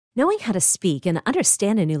Knowing how to speak and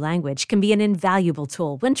understand a new language can be an invaluable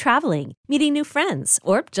tool when traveling, meeting new friends,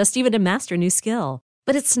 or just even to master a new skill.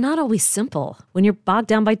 But it's not always simple when you're bogged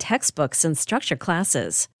down by textbooks and structured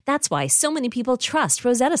classes. That's why so many people trust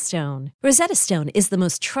Rosetta Stone. Rosetta Stone is the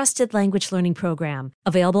most trusted language learning program,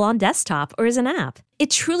 available on desktop or as an app. It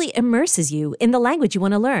truly immerses you in the language you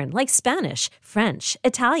want to learn, like Spanish, French,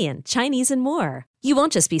 Italian, Chinese, and more. You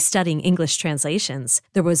won't just be studying English translations.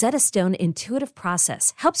 The Rosetta Stone intuitive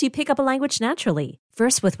process helps you pick up a language naturally,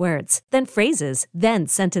 first with words, then phrases, then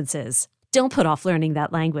sentences. Don't put off learning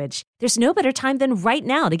that language. There's no better time than right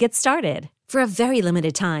now to get started. For a very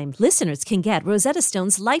limited time, listeners can get Rosetta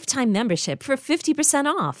Stone's lifetime membership for 50%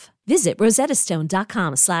 off. Visit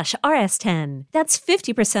rosettastone.com/rs10. That's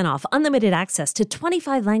 50% off unlimited access to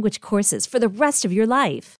 25 language courses for the rest of your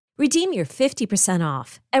life. Redeem your 50%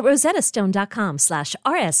 off at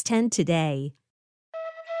rosettastone.com/rs10 today.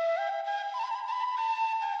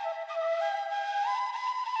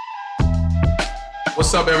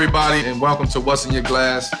 What's up, everybody, and welcome to What's in Your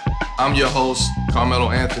Glass. I'm your host, Carmelo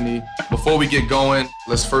Anthony. Before we get going,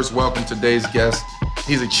 let's first welcome today's guest.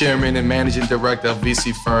 He's a chairman and managing director of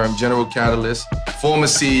VC firm General Catalyst, former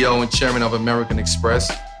CEO and chairman of American Express,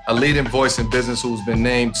 a leading voice in business who's been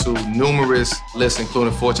named to numerous lists,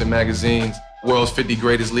 including Fortune magazine's World's 50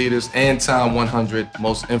 Greatest Leaders and Time 100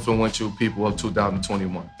 Most Influential People of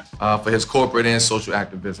 2021 for his corporate and social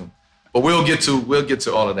activism. But we'll get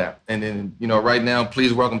to all of that. And then, right now,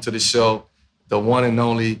 please welcome to the show, the one and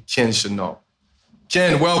only Ken Chenault.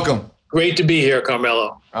 Ken, welcome. Great to be here,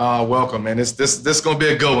 Carmelo. Welcome, man. This is going to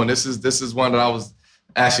be a good one. This is one that I was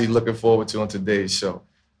actually looking forward to on today's show.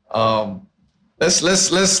 Let's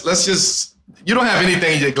just. You don't have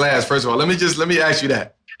anything in your glass, first of all. Let me ask you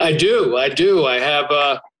that. I do. I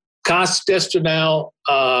have Casse d'Estournel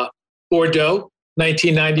Bordeaux,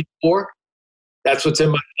 1994. That's what's in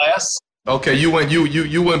my glass. Okay, you went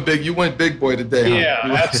big. You went big boy today. Yeah,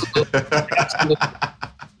 huh? absolutely.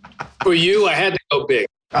 For you, I had to go big.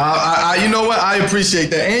 You know what? I appreciate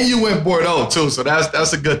that, and you went Bordeaux too. So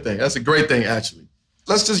that's a good thing. That's a great thing, actually.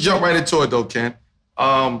 Let's just jump right into it, though, Ken.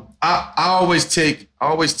 I always take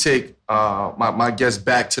my guests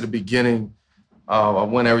back to the beginning of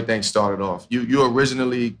when everything started off. You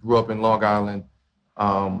originally grew up in Long Island.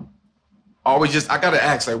 I gotta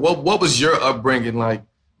ask, like, what was your upbringing like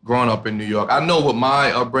growing up in New York? I know what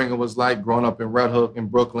my upbringing was like growing up in Red Hook in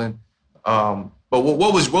Brooklyn. But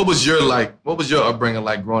what was your upbringing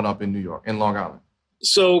like growing up in New York, in Long Island?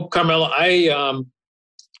 So, Carmelo, I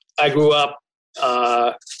grew up,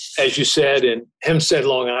 as you said, in Hempstead,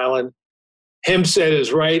 Long Island. Hempstead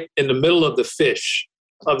is right in the middle of the fish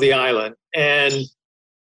of the island, and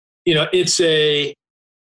it's a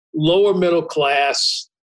lower middle class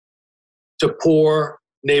to poor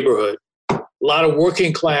neighborhood, a lot of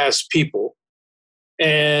working class people.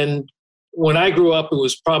 And when I grew up, it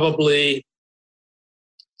was probably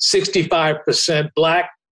 65% Black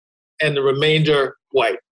and the remainder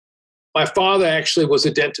white. My father actually was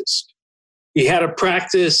a dentist. He had a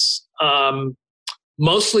practice,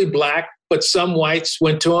 mostly Black, but some whites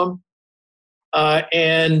went to him.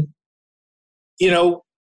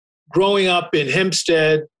 Growing up in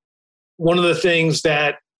Hempstead, one of the things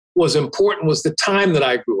that was important was the time that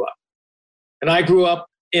I grew up. And I grew up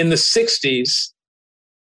in the 60s,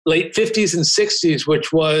 late 50s and 60s,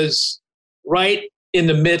 which was right in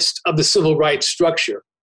the midst of the civil rights structure.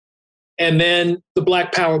 And then the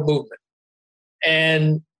Black Power movement.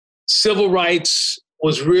 And civil rights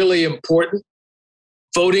was really important.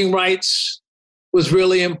 Voting rights was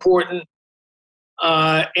really important.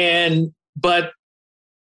 But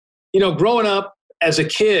growing up as a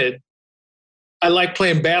kid, I liked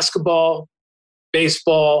playing basketball,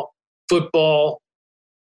 baseball, football.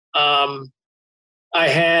 I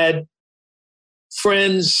had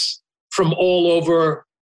friends from all over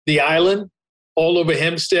the island, all over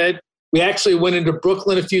Hempstead. We actually went into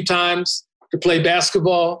Brooklyn a few times to play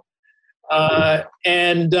basketball. It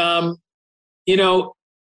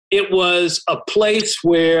was a place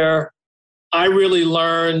where I really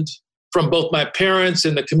learned from both my parents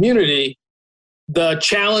and the community the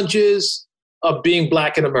challenges of being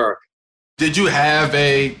Black in America. Did you have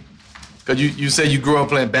because you said you grew up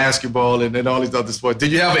playing basketball and all these other sports.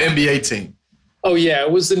 Did you have an NBA team? Oh, yeah,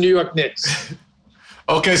 it was the New York Knicks.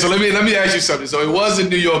 Okay, so let me ask you something. So it was the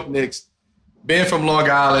New York Knicks. Being from Long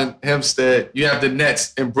Island, Hempstead, you have the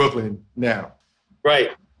Nets in Brooklyn now.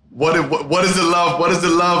 Right. What is the love? What is the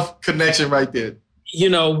love connection right there?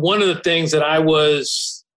 One of the things that I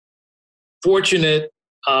was fortunate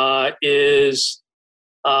is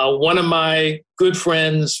one of my good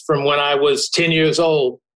friends from when I was 10 years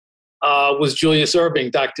old was Julius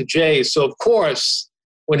Erving, Dr. J. So, of course,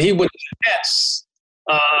 when he went to the Nets,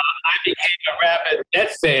 I became a rabid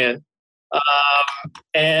Net fan.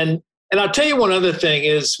 And I'll tell you one other thing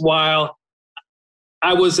is, while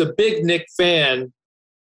I was a big Knick fan,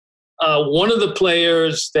 one of the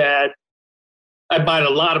players that I admired, a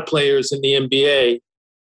lot of players in the NBA,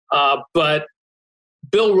 but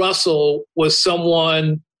Bill Russell was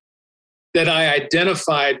someone that I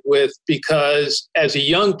identified with because as a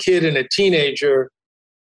young kid and a teenager,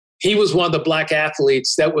 he was one of the Black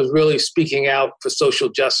athletes that was really speaking out for social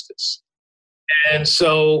justice. And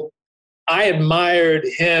so I admired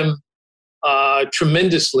him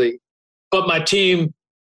tremendously. But my team,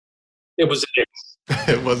 it was the Knicks.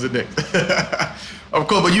 It was the Knicks. Of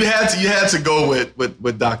course, but you had to go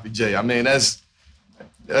with Dr. J. I mean, that's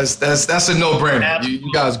a no-brainer.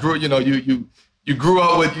 You guys grew, you grew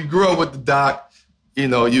up with the Doc. You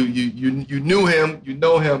knew him,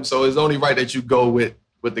 know him, so it's only right that you go with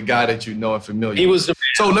the guy that you know and familiar. He was the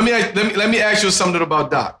So let me ask you something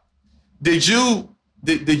about Doc. Did you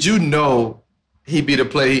know he'd be the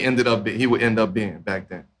player he would end up being back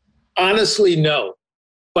then? Honestly, no.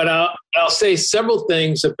 But I'll say several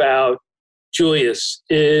things about Julius.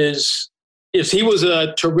 Is he was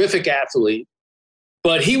a terrific athlete,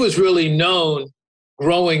 but he was really known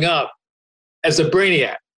growing up as a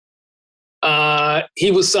brainiac.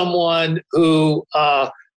 He was someone who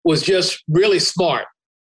was just really smart.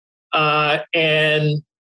 And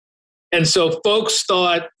so folks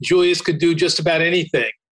thought Julius could do just about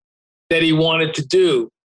anything that he wanted to do.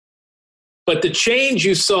 But the change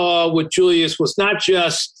you saw with Julius was not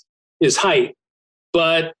just his height,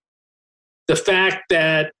 but the fact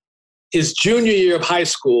that his junior year of high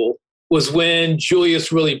school was when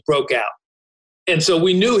Julius really broke out. And so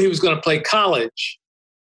we knew he was going to play college,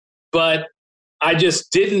 but I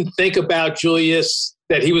just didn't think about Julius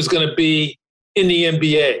that he was going to be in the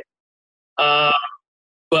NBA.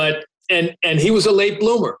 But he was a late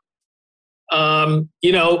bloomer. Melo,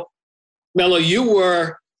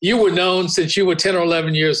 you were known since you were 10 or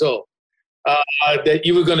 11 years old that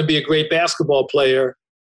you were going to be a great basketball player.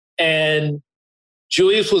 And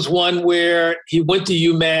Julius was one where he went to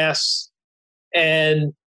UMass,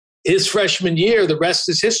 and his freshman year, the rest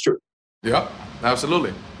is history. Yeah,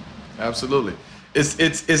 absolutely.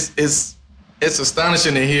 It's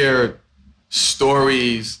astonishing to hear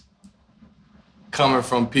stories coming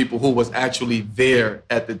from people who was actually there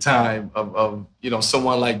at the time of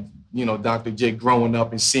someone like Dr. J growing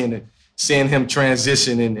up and seeing him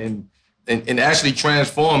transition and actually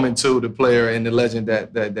transform into the player and the legend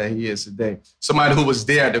that he is today. Somebody who was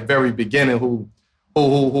there at the very beginning, who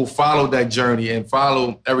followed that journey and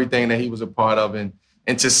followed everything that he was a part of, and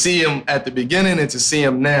to see him at the beginning and to see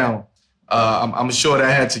him now, I'm sure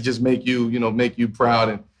that had to just make you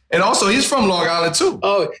proud. And also, he's from Long Island too.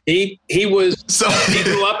 Oh, he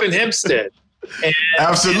grew up in Hempstead.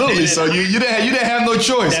 Absolutely. So you didn't have no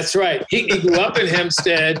choice. That's right. He grew up in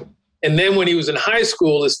Hempstead, and then when he was in high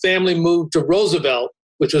school, his family moved to Roosevelt,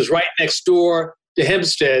 which was right next door to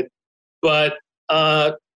Hempstead. But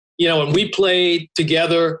when we played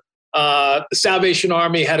together, the Salvation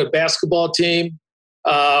Army had a basketball team.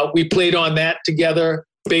 We played on that together,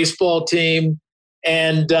 baseball team,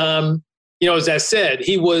 and as I said,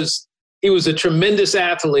 he was a tremendous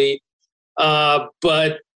athlete,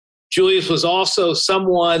 but Julius was also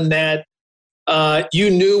someone that you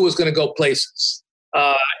knew was going to go places.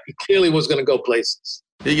 He clearly was going to go places.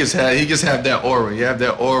 He just had that aura. He had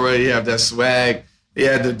that aura. He had that swag. He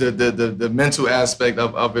had the mental aspect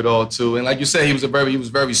of it all too. And like you said, he was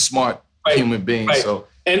very smart human being. Right. So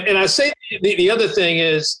and I say the other thing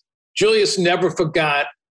is Julius never forgot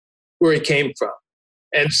where he came from.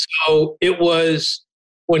 And so it was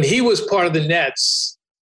when he was part of the Nets,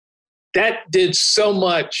 that did so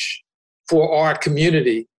much for our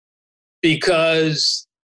community because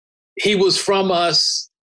he was from us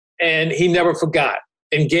and he never forgot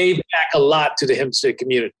and gave back a lot to the Hempstead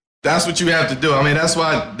community. That's what you have to do. I mean, that's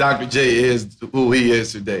why Dr. J is who he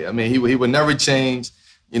is today. I mean, he would never change,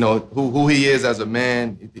 who he is as a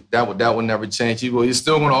man. That would never change. He's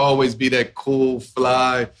still going to always be that cool,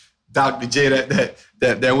 fly Dr. J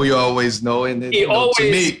that we always know. And he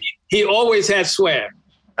always had swag.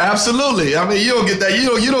 Absolutely. I mean, you don't get that.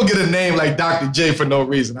 You don't get a name like Dr. J for no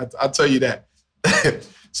reason. I'll tell you that.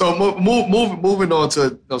 So moving on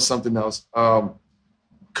to something else.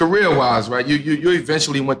 Career-wise, right? You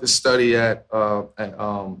eventually went to study at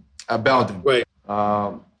Belden, right?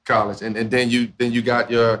 College, and then you got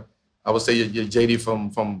your JD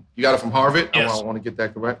from you got it from Harvard. Yes. I want to get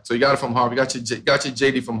that correct. So you got it from Harvard. Got your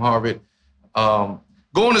JD from Harvard.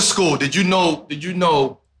 Going to school, did you know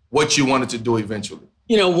what you wanted to do eventually?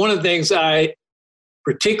 One of the things I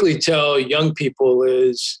particularly tell young people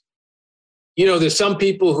is, there's some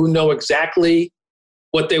people who know exactly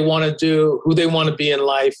what they want to do, who they want to be in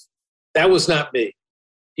life. That was not me.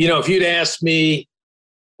 If you'd asked me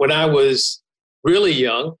when I was really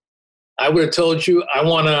young, I would have told you I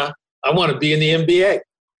want to be in the NBA.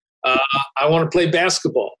 I want to play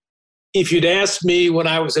basketball. If you'd asked me when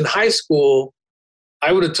I was in high school,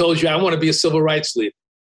 I would have told you I want to be a civil rights leader.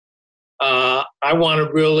 I want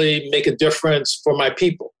to really make a difference for my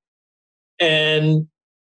people. And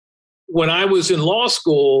when I was in law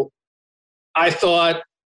school, I thought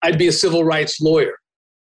I'd be a civil rights lawyer.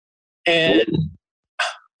 And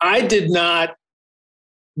I did not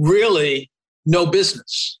really know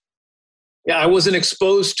business. I wasn't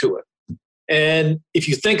exposed to it. And if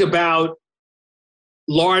you think about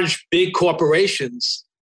large, big corporations,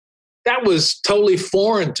 that was totally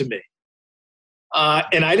foreign to me.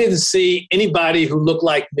 And I didn't see anybody who looked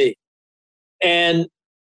like me. And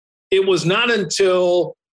it was not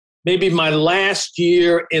until maybe my last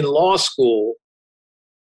year in law school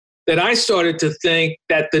that I started to think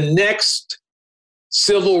that the next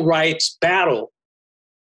civil rights battle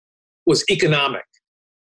was economic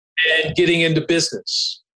and getting into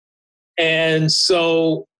business. And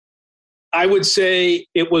so I would say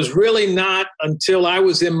it was really not until I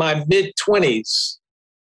was in my mid-20s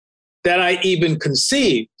that I even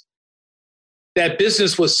conceived that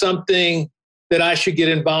business was something that I should get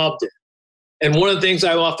involved in. And one of the things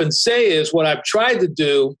I often say is what I've tried to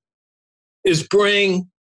do is bring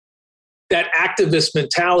that activist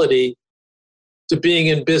mentality to being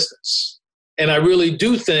in business. And I really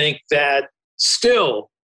do think that still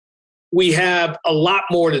we have a lot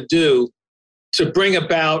more to do to bring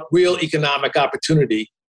about real economic opportunity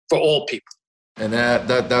for all people. And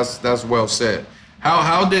that's well said.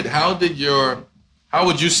 How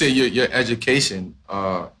would you say your education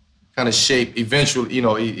kind of shape eventually,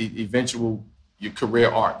 your career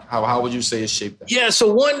arc? How would you say it shaped that? Yeah,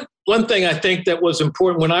 so one thing I think that was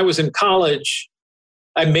important when I was in college,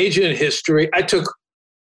 I majored in history. I took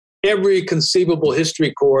every conceivable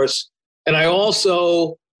history course, and I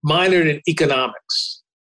also minored in economics.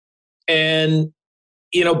 And,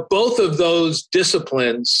 both of those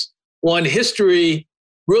disciplines, one, history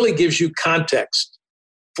really gives you context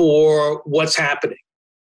for what's happening.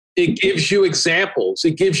 It gives you examples.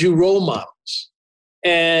 It gives you role models.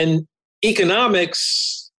 And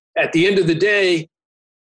economics, at the end of the day,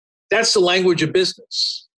 that's the language of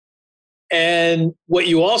business. And what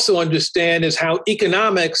you also understand is how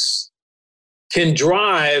economics can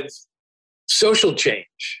drive social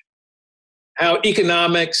change, how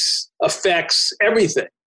economics affects everything.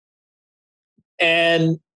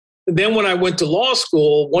 And then when I went to law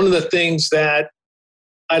school, one of the things that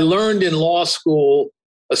I learned in law school,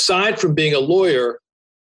 aside from being a lawyer,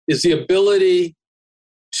 is the ability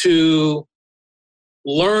to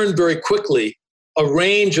learn very quickly a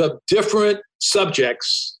range of different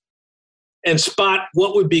subjects and spot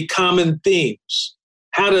what would be common themes,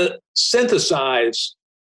 how to synthesize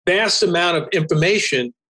vast amount of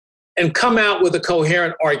information and come out with a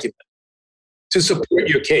coherent argument to support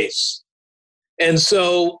your case. And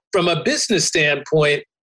so from a business standpoint,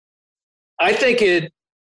 I think it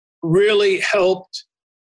really helped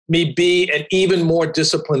me be an even more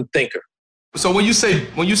disciplined thinker. So when you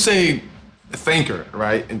say thinker,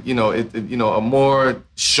 right, and a more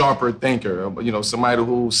sharper thinker, somebody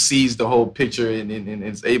who sees the whole picture and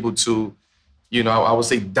is able to, I would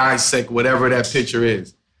say dissect whatever that picture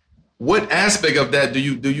is. What aspect of that do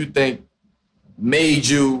you think made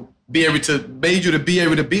you be able to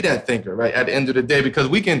be that thinker, right? At the end of the day, because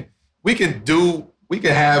we can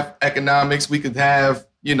have economics, we could have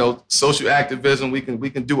social activism, we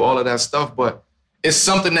can do all of that stuff, but it's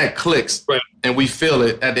something that clicks, right, and we feel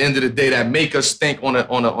it at the end of the day that make us think on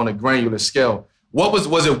a granular scale. What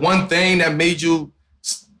was it one thing that made you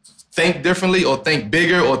think differently or think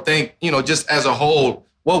bigger or think just as a whole?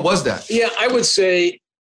 What was that? Yeah, I would say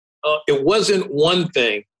it wasn't one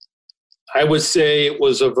thing. I would say it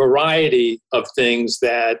was a variety of things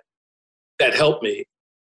that helped me.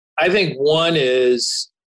 I think one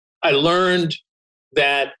is I learned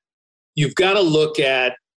that you've got to look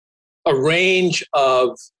at a range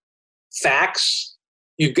of facts.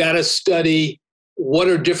 You've got to study what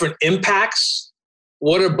are different impacts,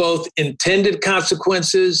 what are both intended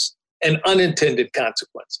consequences and unintended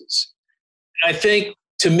consequences. I think,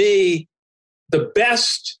 to me, the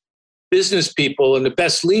best business people and the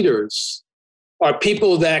best leaders are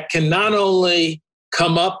people that can not only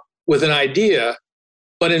come up with an idea,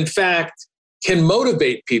 but in fact can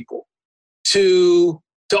motivate people to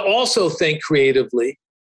also think creatively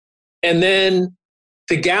and then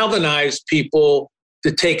to galvanize people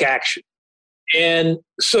to take action. And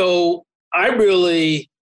so I really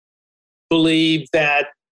believe that,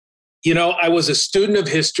 I was a student of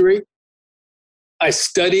history. I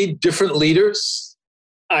studied different leaders.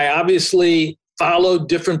 I obviously followed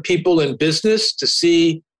different people in business to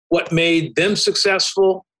see what made them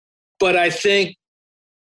successful. But I think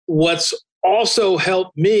what's also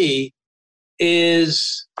helped me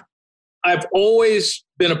is I've always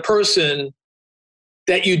been a person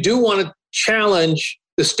that you do want to challenge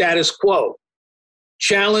the status quo,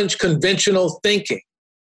 challenge conventional thinking.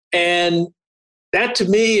 And that to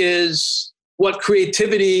me is what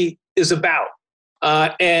creativity is about.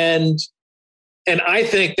 And I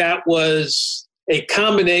think that was a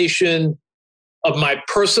combination of my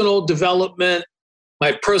personal development,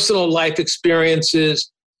 my personal life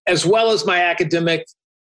experiences, as well as my academic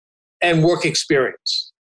and work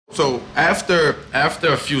experience. So after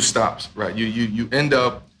a few stops, right, you end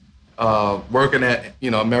up working at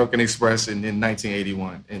American Express in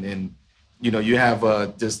 1981, and then you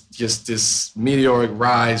have just this meteoric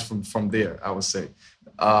rise from there, I would say.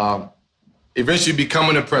 Eventually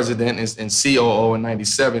becoming a president and COO in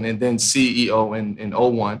 97, and then CEO in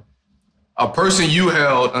 01. A position you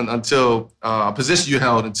held until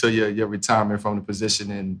your retirement from the position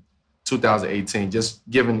in 2018. Just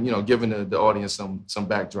giving the audience some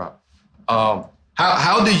backdrop.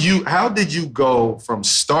 How did you go from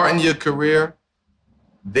starting your career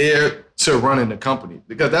there to running the company?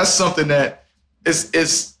 Because that's something that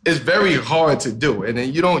is very hard to do, and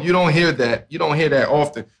then you don't hear that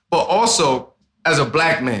often. But also as a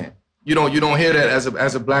black man, you don't hear that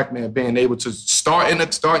as a black man being able to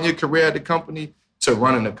start your career at the company to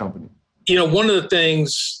running the company. One of the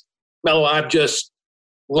things, Mello, I've just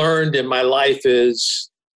learned in my life is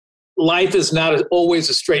not always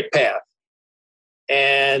a straight path.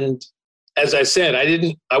 And as I said,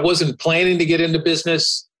 I wasn't planning to get into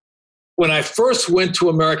business. When I first went to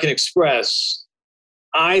American Express,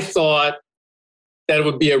 I thought that it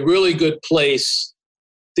would be a really good place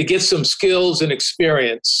to get some skills and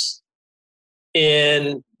experience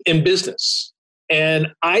in business. And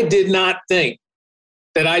I did not think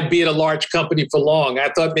that I'd be at a large company for long. I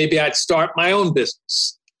thought maybe I'd start my own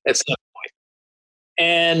business at some point.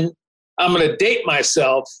 And I'm going to date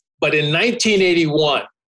myself, but in 1981,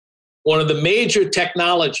 one of the major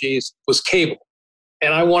technologies was cable.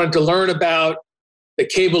 And I wanted to learn about the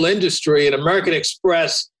cable industry, and American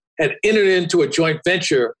Express had entered into a joint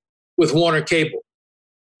venture with Warner Cable.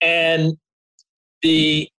 And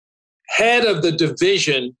the head of the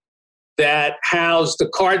division that housed the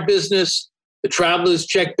card business, the traveler's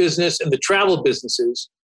check business, and the travel businesses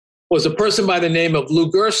was a person by the name of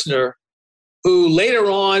Lou Gerstner, who later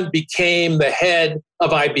on became the head of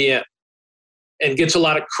IBM and gets a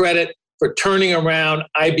lot of credit for turning around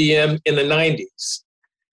IBM in the 90s.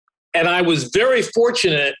 And I was very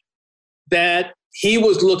fortunate that he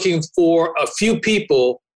was looking for a few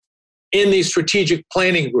people in the strategic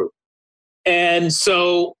planning group. And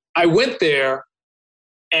so I went there,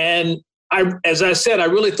 and as I said, I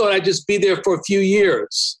really thought I'd just be there for a few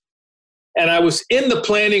years. And I was in the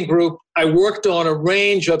planning group. I worked on a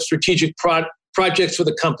range of strategic projects for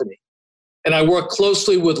the company. And I worked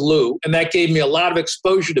closely with Lou, and that gave me a lot of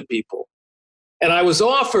exposure to people. And I was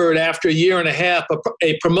offered, after a year and a half,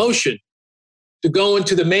 a promotion to go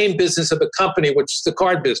into the main business of the company, which is the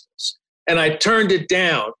card business. And I turned it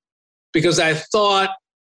down because I thought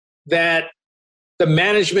that the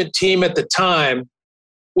management team at the time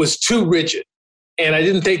was too rigid, and I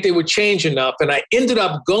didn't think they would change enough. And I ended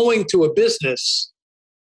up going to a business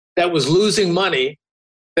that was losing money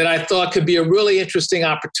that I thought could be a really interesting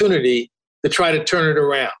opportunity to try to turn it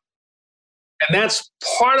around. And that's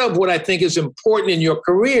part of what I think is important in your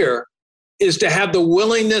career, is to have the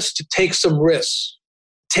willingness to take some risks,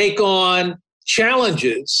 take on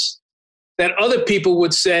challenges that other people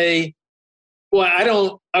would say,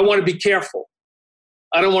 well, I want to be careful.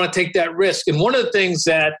 I don't want to take that risk. And one of the things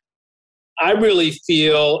that I really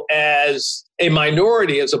feel as a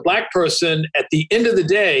minority, as a black person, at the end of the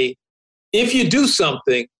day, if you do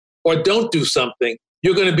something or don't do something,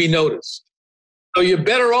 you're going to be noticed. So you're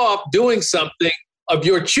better off doing something of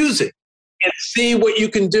your choosing and see what you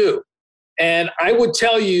can do. And I would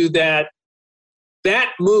tell you that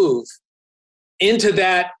move into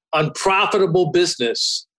that unprofitable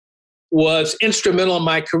business was instrumental in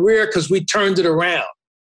my career, because we turned it around.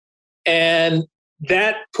 And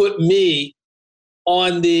that put me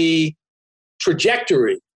on the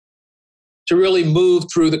trajectory to really move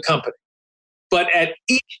through the company. But at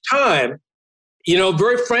each time,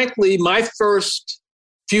 very frankly, my first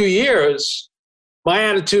few years, My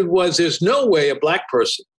attitude was there's no way a black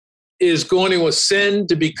person is going to ascend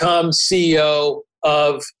to become CEO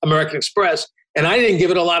of American Express. And I didn't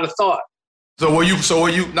give it a lot of thought. So were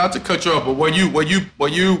you, not to cut you off, but were you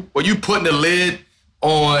putting the lid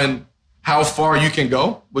on how far you can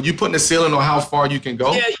go? Were you putting the ceiling on how far you can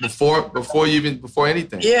go before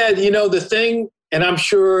anything? Yeah, the thing, and I'm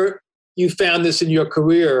sure you found this in your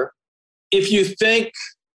career, if you think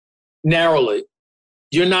narrowly,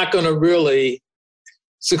 you're not going to really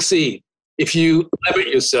succeed. If you limit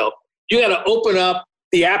yourself, you got to open up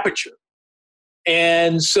the aperture.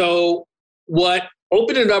 And so what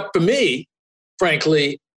opened it up for me,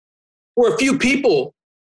 frankly, were a few people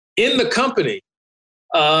in the company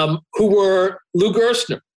who were Lou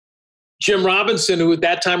Gerstner, Jim Robinson, who at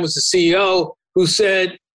that time was the CEO, who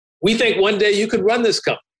said, we think one day you could run this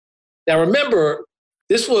company. Now, remember,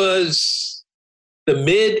 this was the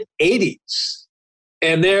mid-'80s,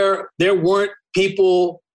 and there weren't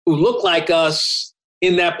people who looked like us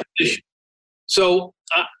in that position. So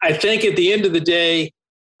I think at the end of the day,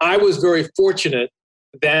 I was very fortunate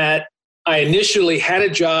that I initially had a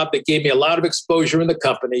job that gave me a lot of exposure in the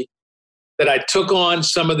company, that I took on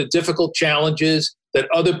some of the difficult challenges that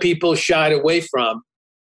other people shied away from,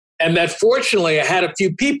 and that fortunately I had a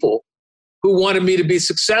few people who wanted me to be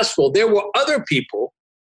successful. There were other people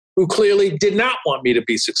who clearly did not want me to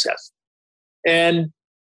be successful. And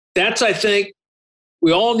that's, I think,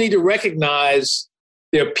 we all need to recognize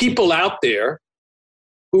there are people out there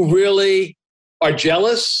who really are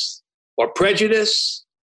jealous or prejudiced,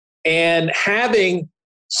 and having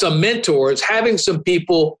some mentors, having some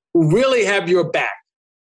people who really have your back,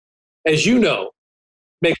 as you know,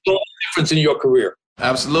 makes all the difference in your career.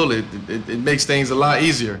 Absolutely. It makes things a lot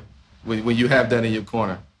easier when you have that in your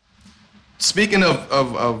corner. Speaking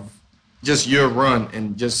of just your run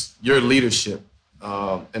and just your leadership,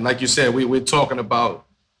 and like you said, we're talking about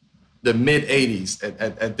the mid-'80s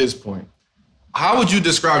at this point. How would you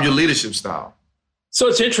describe your leadership style? So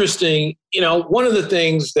it's interesting. One of the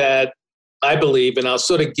things that I believe, and I'll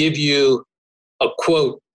sort of give you a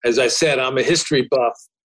quote, as I said, I'm a history buff,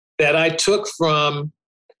 that I took from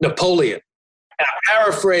Napoleon. I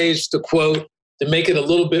paraphrased the quote to make it a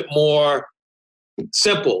little bit more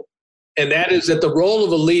simple. And that is that the role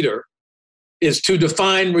of a leader is to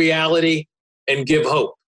define reality and give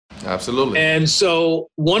hope. Absolutely. And so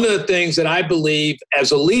one of the things that I believe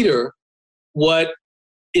as a leader, what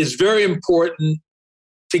is very important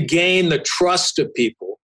to gain the trust of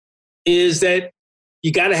people is that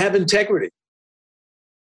you got to have integrity.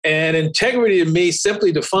 And integrity to me,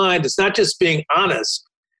 simply defined, is not just being honest,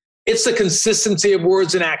 it's the consistency of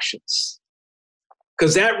words and actions.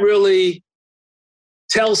 Because that really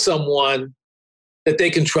tells someone that they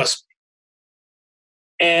can trust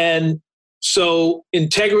me. And so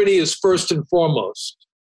integrity is first and foremost.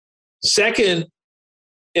 Second,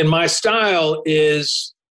 in my style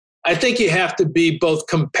is, I think you have to be both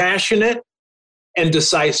compassionate and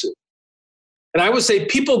decisive. And I would say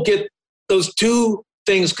people get those two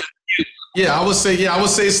things confused. I would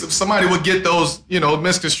say somebody would get those,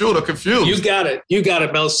 misconstrued or confused. You got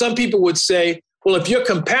it, Mel. Some people would say, well, if you're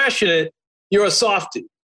compassionate, you're a softie.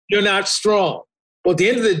 You're not strong. Well, at the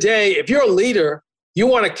end of the day, if you're a leader, you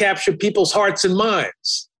want to capture people's hearts and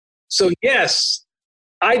minds. So yes,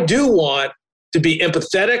 I do want to be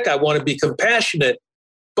empathetic. I want to be compassionate,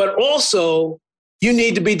 but also you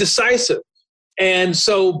need to be decisive. And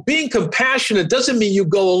so being compassionate doesn't mean you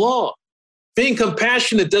go along. Being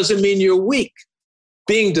compassionate doesn't mean you're weak.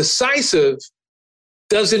 Being decisive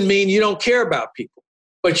doesn't mean you don't care about people.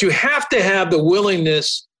 But you have to have the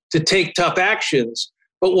willingness to take tough actions.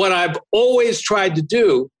 But what I've always tried to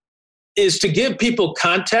do is to give people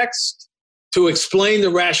context, to explain the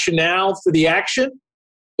rationale for the action,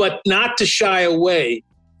 but not to shy away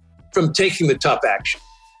from taking the tough action.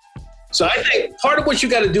 So I think part of what you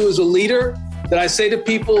got to do as a leader, that I say to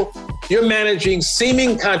people, you're managing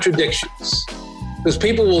seeming contradictions. Because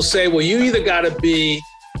people will say, well, you either got to be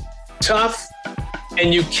tough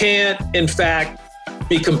and you can't, in fact,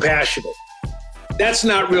 be compassionate. That's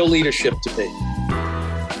not real leadership to me.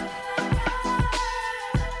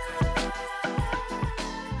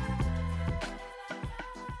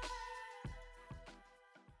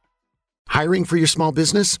 Hiring for your small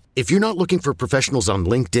business? If you're not looking for professionals on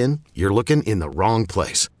LinkedIn, you're looking in the wrong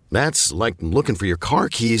place. That's like looking for your car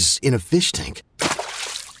keys in a fish tank.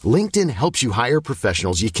 LinkedIn helps you hire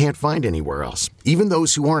professionals you can't find anywhere else, even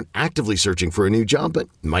those who aren't actively searching for a new job but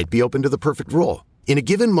might be open to the perfect role. In a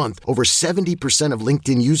given month, over 70% of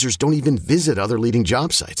LinkedIn users don't even visit other leading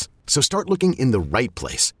job sites. So start looking in the right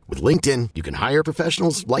place. With LinkedIn, you can hire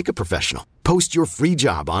professionals like a professional. Post your free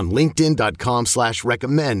job on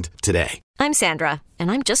linkedin.com/recommend today. I'm Sandra,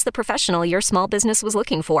 and I'm just the professional your small business was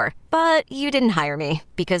looking for. But you didn't hire me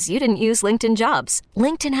because you didn't use LinkedIn Jobs.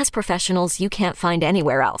 LinkedIn has professionals you can't find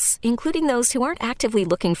anywhere else, including those who aren't actively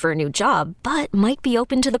looking for a new job, but might be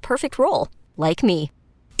open to the perfect role, like me.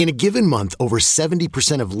 In a given month, over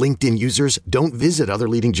 70% of LinkedIn users don't visit other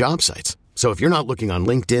leading job sites. So if you're not looking on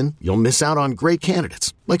LinkedIn, you'll miss out on great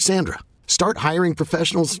candidates like Sandra. Start hiring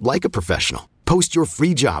professionals like a professional. Post your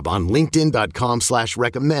free job on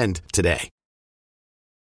linkedin.com/recommend today.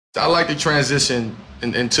 I like to transition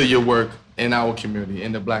into your work in our community,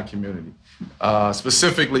 in the Black community,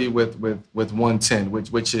 specifically with 110,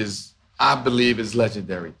 which is, I believe, is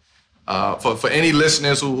legendary. For any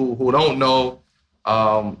listeners who don't know,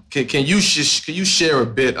 can you share a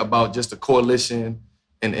bit about just the coalition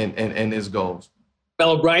and its goals?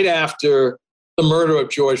 Well, right after the murder of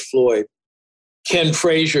George Floyd, Ken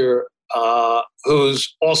Frazier,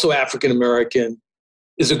 who's also African-American,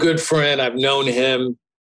 is a good friend. I've known him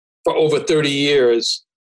for over 30 years.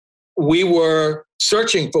 We were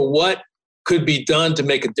searching for what could be done to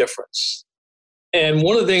make a difference. And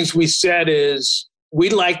one of the things we said is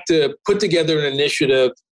we'd like to put together an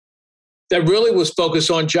initiative that really was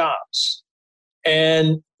focused on jobs.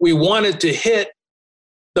 And we wanted to hit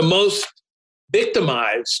the most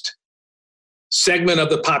victimized segment of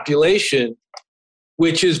the population,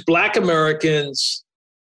 which is Black Americans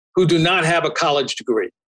who do not have a college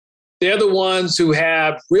degree. They're the ones who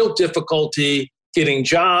have real difficulty getting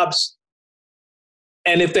jobs.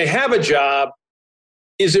 And if they have a job,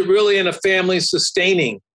 is it really in a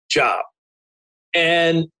family-sustaining job?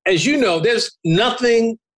 And as you know, there's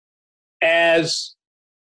nothing as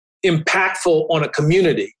impactful on a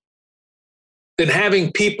community than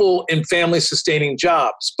having people in family-sustaining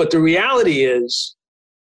jobs. But the reality is,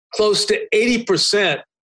 close to 80%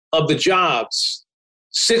 of the jobs,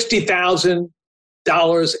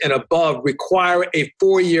 $60,000 and above, require a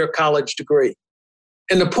 4-year college degree.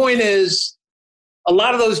 And the point is, a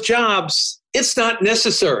lot of those jobs, it's not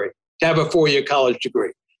necessary to have a 4-year college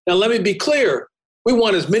degree. Now, let me be clear. We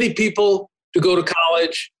want as many people to go to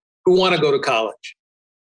college who want to go to college.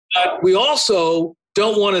 But we also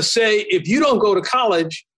don't want to say, if you don't go to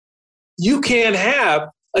college, you can't have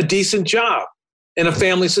a decent job and a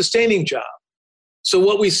family-sustaining job. So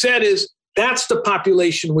what we said is, that's the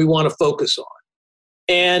population we want to focus on.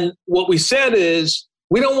 And what we said is,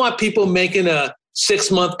 we don't want people making a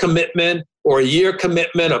 6-month commitment or a year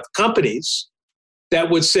commitment of companies that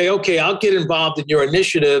would say, okay, I'll get involved in your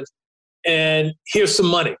initiative and here's some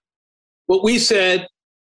money. What we said,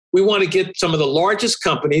 we want to get some of the largest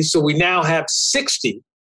companies. So we now have 60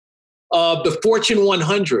 of the Fortune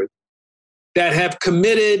 100 that have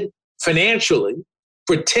committed financially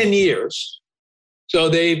for 10 years. So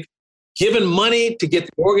they've given money to get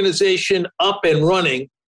the organization up and running,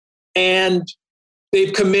 and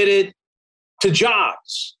they've committed to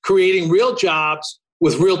jobs, creating real jobs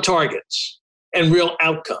with real targets and real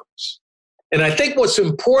outcomes. And I think what's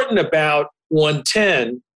important about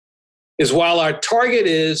 110 is, while our target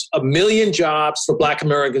is 1 million jobs for Black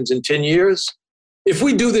Americans in 10 years, if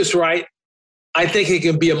we do this right, I think it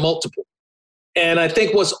can be a multiple. And I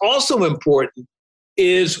think what's also important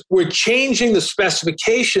is we're changing the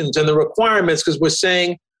specifications and the requirements, because we're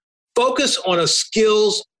saying focus on a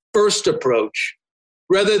skills-first approach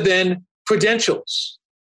rather than credentials.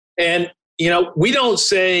 And, we don't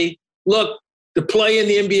say, look, to play in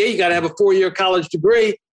the NBA, you got to have a 4-year college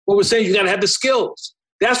degree. What we're saying is you got to have the skills.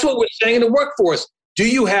 That's what we're saying in the workforce. Do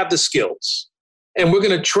you have the skills? And we're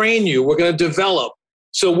going to train you. We're going to develop.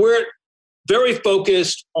 So we're very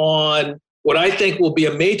focused on what I think will be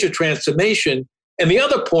a major transformation. And the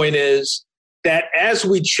other point is that as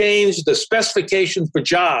we change the specifications for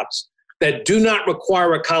jobs that do not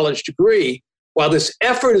require a college degree, while this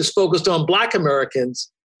effort is focused on Black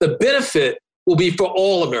Americans, the benefit will be for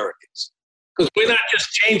all Americans. Because we're not just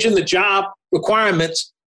changing the job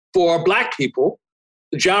requirements for Black people.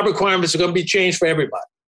 The job requirements are going to be changed for everybody.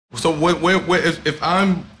 So if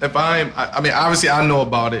I'm, obviously I know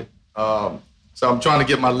about it. So I'm trying to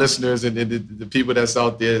get my listeners and the people that's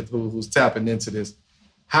out there who's tapping into this.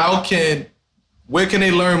 Where can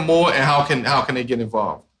they learn more, and how can they get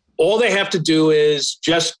involved? All they have to do is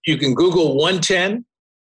you can Google 110.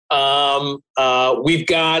 We've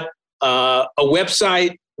got a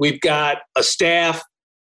website. We've got a staff.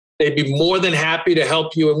 They'd be more than happy to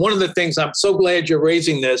help you. And one of the things, I'm so glad you're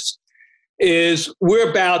raising this, is we're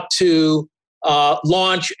about to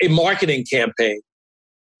launch a marketing campaign,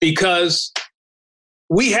 because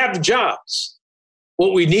we have the jobs.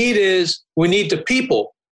 What we need is the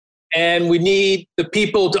people. And we need the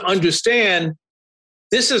people to understand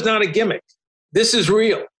this is not a gimmick. This is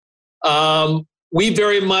real. We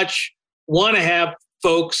very much want to have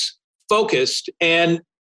folks focused, and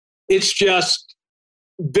it's just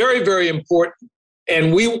very, very important.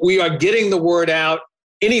 And we are getting the word out.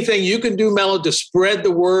 Anything you can do, Mello, to spread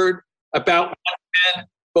the word about One10,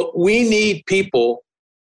 but we need people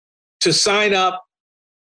to sign up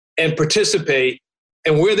and participate,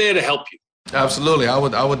 and we're there to help you. Absolutely, I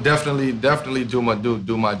would definitely do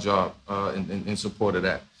my job in support of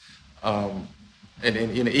that. And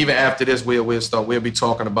even after this, we'll be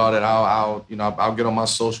talking about it. I'll get on my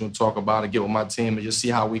social and talk about it, get with my team, and just see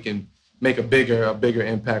how we can make a bigger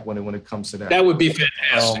impact when it comes to that. That would be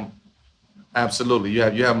fantastic. Absolutely, you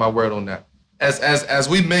have my word on that. As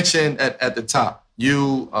we mentioned at the top,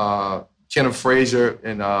 you, Kenneth Frazier,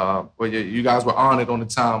 and you guys were honored on the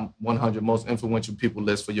Time 100 Most Influential People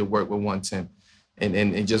list for your work with One10,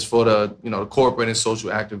 and just for the corporate and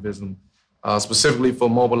social activism, specifically for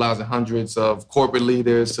mobilizing hundreds of corporate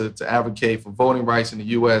leaders to advocate for voting rights in the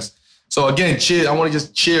U.S. So again, cheers! I want to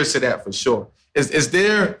just cheers to that for sure. Is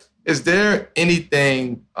there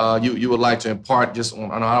anything you would like to impart just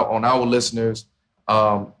on our listeners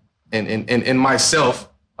and myself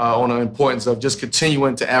on the importance of just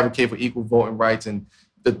continuing to advocate for equal voting rights and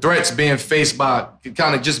the threats being faced by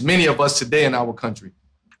kind of just many of us today in our country?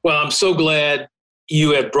 Well, I'm so glad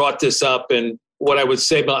you have brought this up. And what I would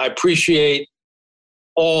say, I appreciate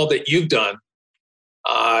all that you've done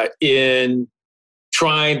in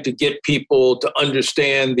trying to get people to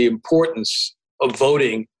understand the importance of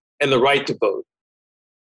voting and the right to vote.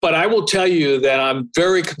 But I will tell you that I'm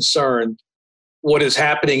very concerned what is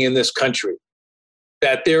happening in this country,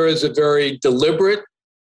 that there is a very deliberate,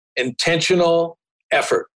 intentional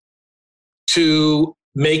effort to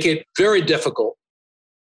make it very difficult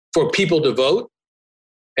for people to vote,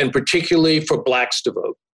 and particularly for Blacks to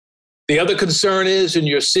vote. The other concern is, and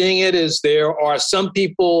you're seeing it, is there are some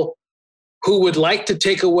people who would like to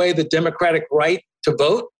take away the democratic right to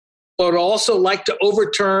vote, but also like to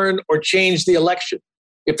overturn or change the election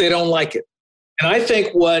if they don't like it. And I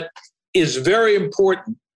think what is very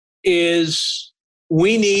important is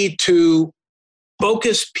we need to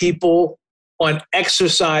focus people on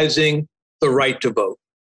exercising the right to vote.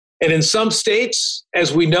 And in some states,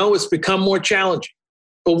 as we know, it's become more challenging.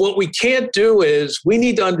 But what we can't do is we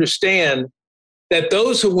need to understand that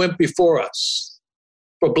those who went before us,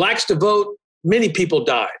 for Blacks to vote, many people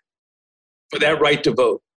died for that right to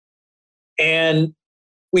vote. And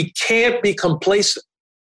we can't be complacent,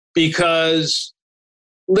 because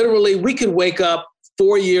literally we could wake up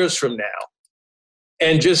 4 years from now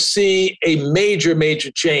and just see a major,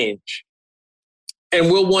 major change.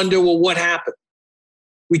 And we'll wonder, well, what happened?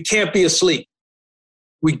 We can't be asleep.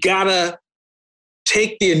 We gotta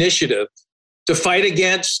take the initiative to fight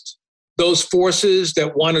against those forces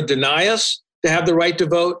that want to deny us to have the right to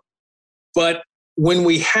vote. But when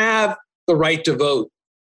we have the right to vote,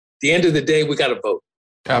 at the end of the day, we got to vote.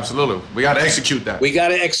 Absolutely. We got to execute that. We got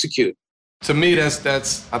to execute. To me,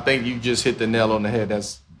 that's. I think you just hit the nail on the head.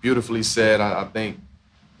 That's beautifully said. I think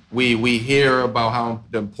we hear about how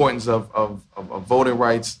the importance of voting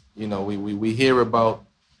rights. We hear about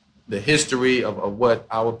the history of what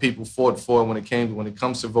our people fought for when it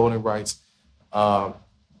comes to voting rights,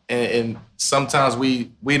 and sometimes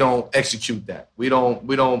we don't execute that. We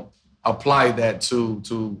don't apply that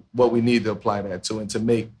to what we need to apply that to, and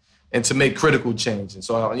to make critical change. And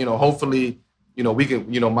so hopefully we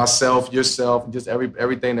can myself, yourself, and just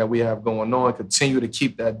everything that we have going on, continue to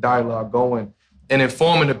keep that dialogue going and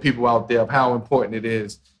informing the people out there of how important it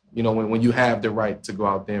is when you have the right to go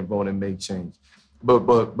out there and vote and make change. But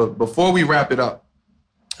before we wrap it up,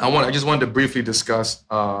 I just wanted to briefly discuss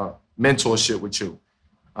mentorship with you.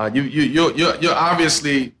 You're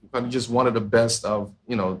obviously just one of the best of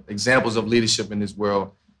examples of leadership in this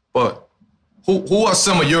world. But who are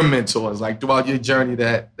some of your mentors, like throughout your journey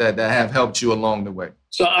that have helped you along the way?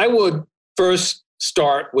 So I would first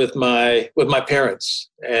start with my parents,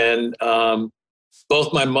 and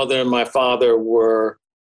both my mother and my father were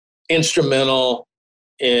instrumental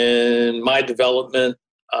in my development.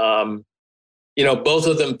 Both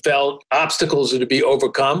of them felt obstacles to be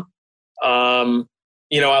overcome. I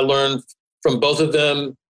learned from both of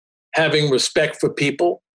them having respect for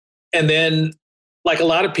people. And then, like a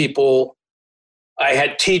lot of people, I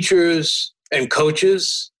had teachers and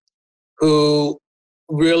coaches who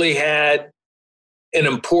really had an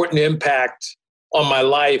important impact on my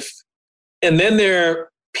life. And then there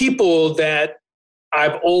are people that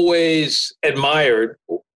I've always admired.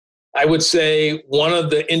 I would say one of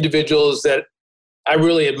the individuals that I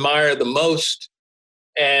really admire the most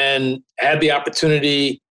and had the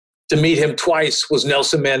opportunity to meet him twice was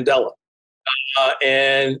Nelson Mandela.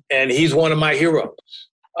 And he's one of my heroes.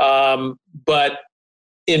 But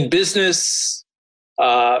in business,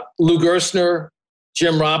 Lou Gerstner,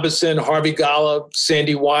 Jim Robinson, Harvey Golub,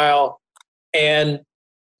 Sandy Weil, and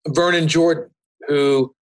Vernon Jordan,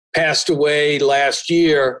 who passed away last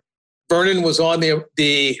year. Vernon was on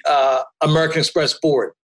the American Express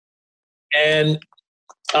board. And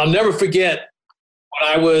I'll never forget when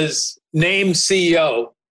I was named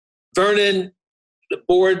CEO, Vernon, the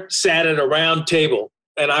board sat at a round table,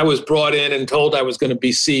 and I was brought in and told I was going to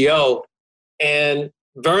be CEO. And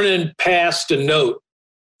Vernon passed a note,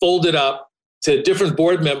 folded up to different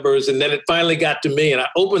board members, and then it finally got to me. And I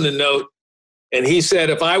opened the note, and he said,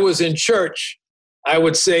 if I was in church, I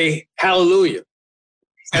would say hallelujah.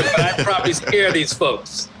 But I'd probably scare these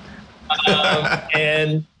folks.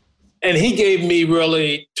 And he gave me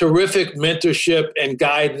really terrific mentorship and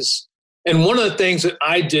guidance. And one of the things that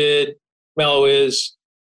I did, Mello, is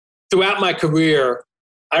throughout my career,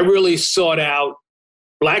 I really sought out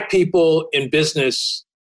Black people in business.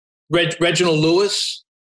 Reginald Lewis,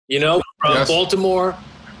 from yes. Baltimore.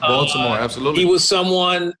 Baltimore, absolutely. He was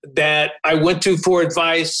someone that I went to for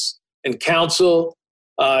advice and counsel.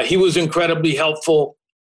 He was incredibly helpful.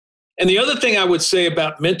 And the other thing I would say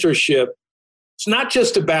about mentorship, it's not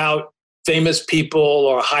just about famous people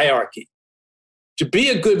or hierarchy. To be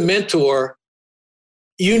a good mentor,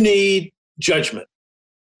 you need judgment.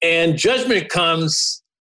 And judgment comes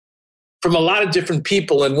from a lot of different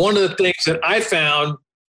people. And one of the things that I found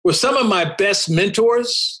were some of my best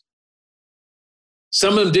mentors.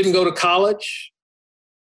 Some of them didn't go to college,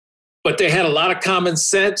 but they had a lot of common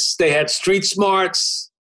sense. They had street smarts.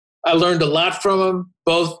 I learned a lot from them,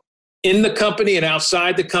 both in the company and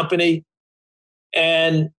outside the company.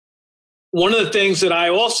 And one of the things that I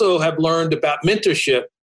also have learned about mentorship,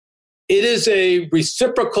 it is a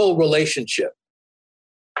reciprocal relationship.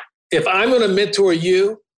 If I'm going to mentor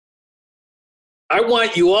you, I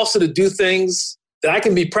want you also to do things that I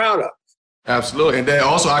can be proud of. Absolutely. And then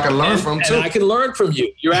also I can learn from too. And I can learn from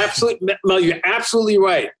you. You're absolutely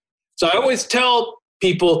right. So I always tell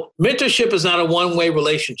people, mentorship is not a one-way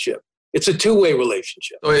relationship. It's a two-way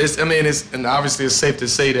relationship. So and obviously it's safe to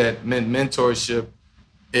say that mentorship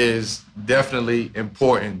is definitely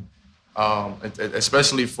important,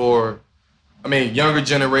 especially for, younger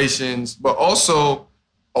generations, but also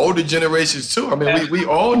older generations too. We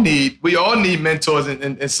all need mentors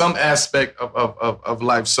in some aspect of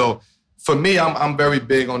life. So for me, I'm very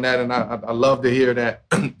big on that, and I love to hear that.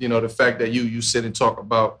 The fact that you sit and talk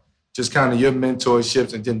about just kind of your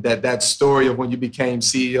mentorships, and then that story of when you became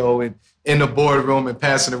CEO and in the boardroom and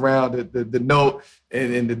passing around the note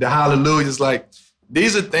and the hallelujahs. Like,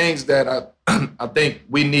 these are things that I think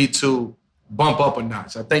we need to bump up a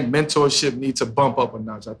notch. I think mentorship needs to bump up a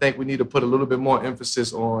notch. I think we need to put a little bit more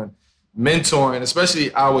emphasis on mentoring,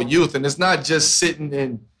 especially our youth. And it's not just sitting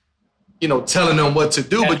and, telling them what to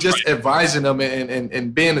do, but just advising them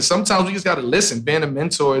and being, sometimes we just got to listen. Being a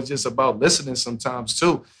mentor is just about listening sometimes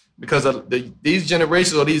too, because these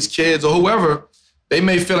generations or these kids or whoever, they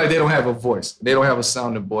may feel like they don't have a voice. They don't have a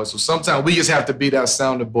sounding board. So sometimes we just have to be that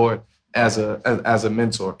sounding board as a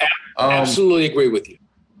mentor. Absolutely agree with you.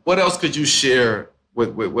 What else could you share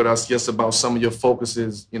with us just about some of your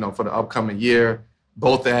focuses, for the upcoming year,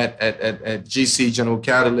 both at GC, General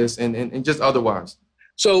Catalyst, and just otherwise?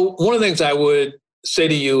 So one of the things I would say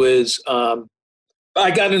to you is I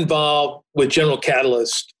got involved with General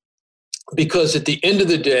Catalyst because at the end of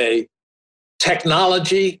the day,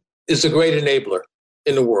 technology is a great enabler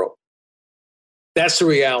in the world. That's the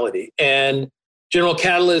reality. And General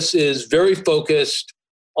Catalyst is very focused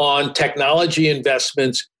on technology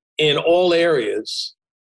investments in all areas.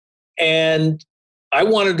 And I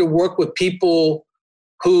wanted to work with people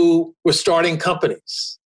who were starting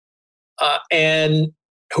companies and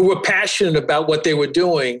who were passionate about what they were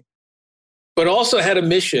doing, but also had a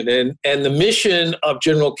mission. And the mission of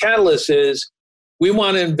General Catalyst is we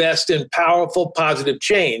want to invest in powerful, positive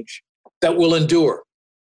change that will endure.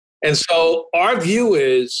 And so our view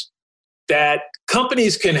is that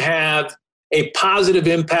companies can have a positive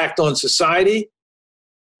impact on society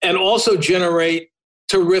and also generate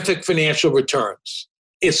terrific financial returns.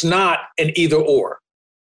 It's not an either or.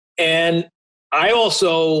 And I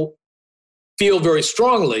also feel very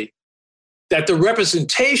strongly that the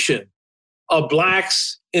representation of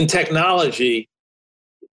Blacks in technology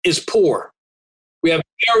is poor. We have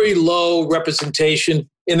very low representation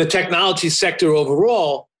in the technology sector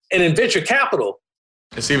overall, and in venture capital,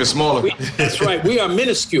 it's even smaller. That's right. We are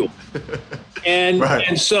minuscule. And, right.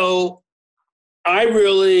 and so I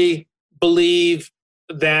really believe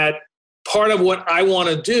that part of what I want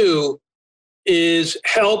to do is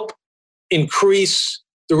help increase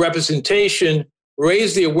the representation,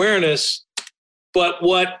 raise the awareness. But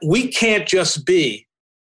what we can't just be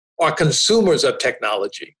are consumers of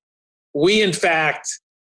technology. We, in fact,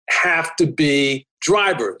 have to be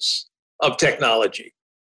drivers of technology.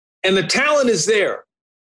 And the talent is there.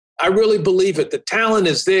 I really believe it. The talent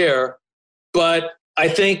is there. But I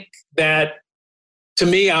think that, to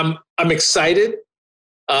me, I'm excited.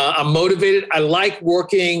 I'm motivated. I like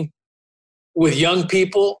working with young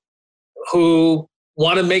people who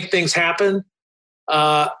want to make things happen.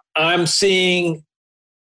 I'm seeing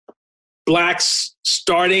Blacks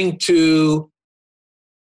starting to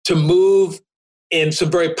move in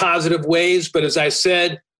some very positive ways. But as I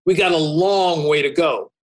said, we got a long way to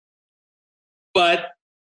go. But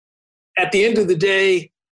at the end of the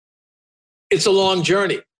day, it's a long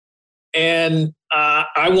journey. And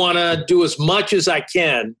I want to do as much as I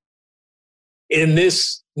can in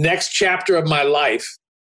this next chapter of my life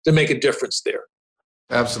to make a difference there.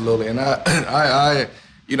 Absolutely. And I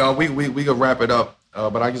we could wrap it up,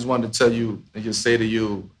 but I just wanted to tell you and just say to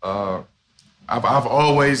you, I've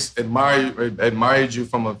always admired you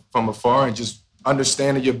from afar, and just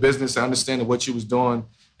understanding your business, understanding what you was doing,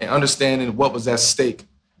 and understanding what was at stake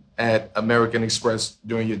at American Express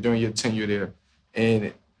during your tenure there,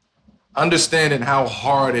 and understanding how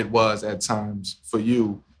hard it was at times for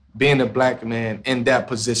you being a Black man in that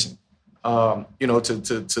position. To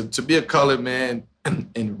be a colored man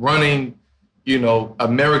and running,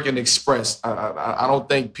 American Express. I don't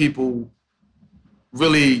think people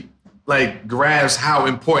really grasp how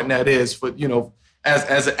important that is for,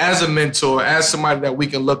 as a mentor, as somebody that we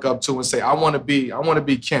can look up to and say, I want to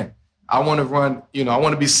be Ken. I want to run, I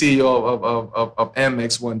want to be CEO of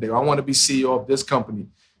Amex one day. I want to be CEO of this company.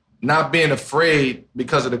 Not being afraid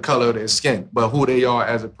because of the color of their skin, but who they are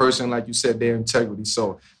as a person, like you said, their integrity.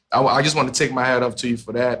 So I just want to take my hat up to you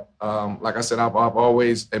for that. Like I said, I've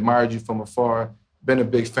always admired you from afar, been a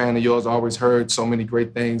big fan of yours, always heard so many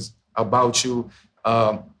great things about you.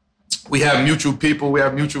 We have mutual people, we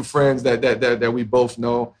have mutual friends that we both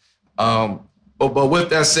know. But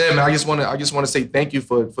with that said, man, I just want to say thank you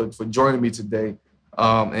for joining me today.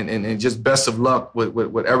 And just best of luck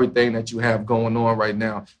with everything that you have going on right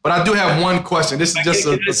now. But I do have one question. This is just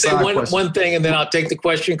a side question. One thing, and then I'll take the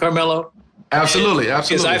question, Carmelo. Absolutely.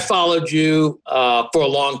 Because I followed you for a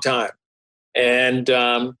long time. And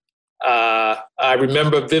I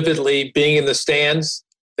remember vividly being in the stands,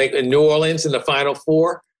 I think in New Orleans in the Final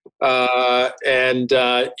Four. And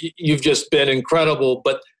you've just been incredible.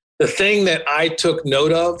 But the thing that I took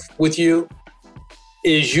note of with you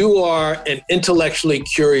is you are an intellectually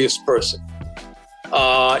curious person.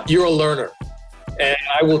 You're a learner. And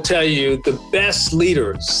I will tell you, the best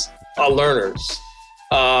leaders are learners.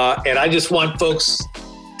 And I just want folks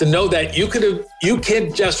to know that you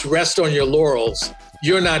can't just rest on your laurels.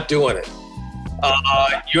 You're not doing it.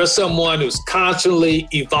 You're someone who's constantly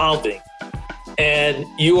evolving, and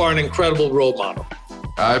you are an incredible role model.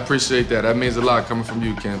 I appreciate that. That means a lot coming from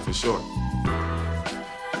you, Ken, for sure.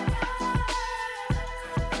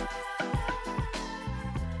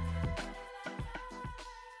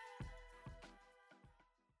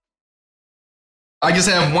 I just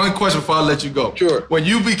have one question before I let you go. Sure. When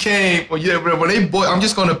they bought, I'm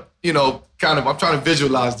just gonna, I'm trying to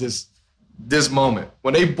visualize this moment.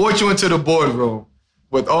 When they brought you into the boardroom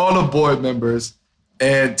with all the board members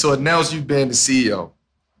and to announce you being the CEO,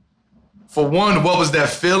 for one, what was that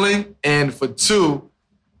feeling? And for two,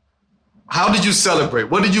 how did you celebrate?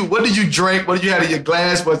 What did you drink? What did you have in your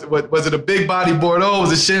glass? Was it a big body Bordeaux?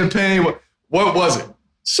 Was it champagne? What was it?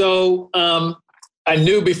 So I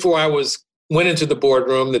knew before I went into the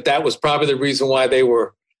boardroom that was probably the reason why they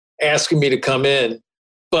were asking me to come in.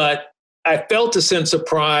 But I felt a sense of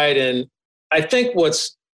pride. And I think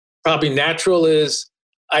what's probably natural is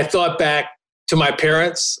I thought back to my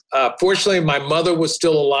parents. Fortunately, my mother was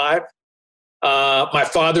still alive. My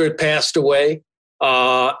father had passed away.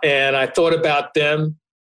 And I thought about them.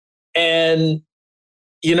 And,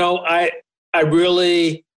 I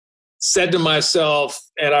really said to myself,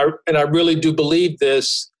 and I really do believe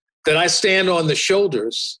this, that I stand on the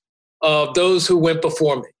shoulders of those who went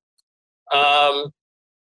before me.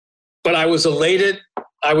 But I was elated.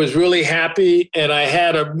 I was really happy. And I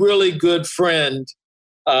had a really good friend,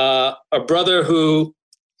 a brother who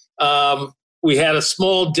we had a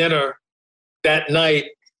small dinner that night.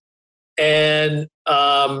 And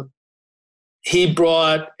he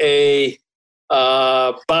brought a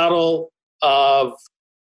bottle of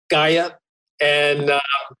Gaia. And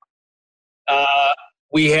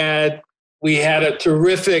we had a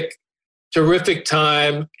terrific terrific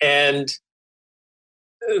time. And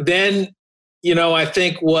then, I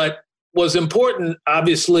think what was important,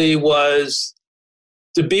 obviously, was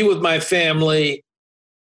to be with my family,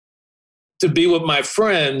 to be with my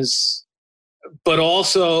friends, but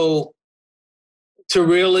also to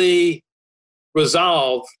really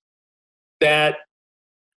resolve that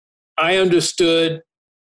I understood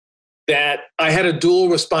that I had a dual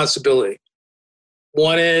responsibility.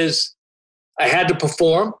 One is I had to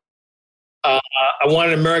perform. I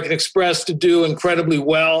wanted American Express to do incredibly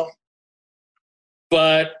well,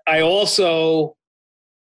 but I also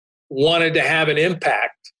wanted to have an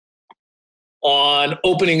impact on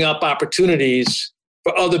opening up opportunities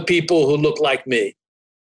for other people who look like me.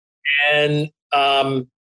 And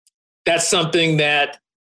that's something that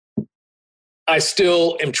I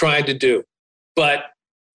still am trying to do. But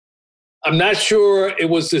I'm not sure it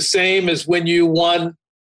was the same as when you won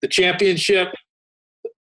the championship,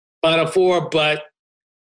 Final Four, but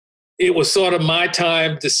it was sort of my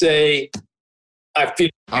time to say, I feel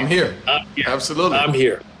I'm here. Absolutely. I'm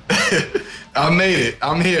here. I made it.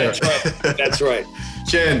 I'm here. That's right.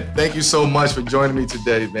 Chen, thank you so much for joining me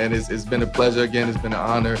today, man. It's been a pleasure. Again, it's been an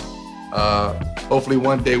honor. Hopefully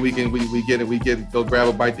one day we get go grab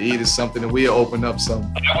a bite to eat or something, and we'll open up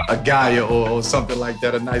a Gaia or something like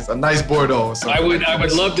that, a nice Bordeaux or something. I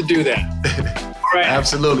would love to do that. All right.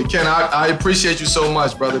 Absolutely. Ken, I appreciate you so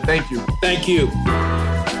much, brother. Thank you. Thank you.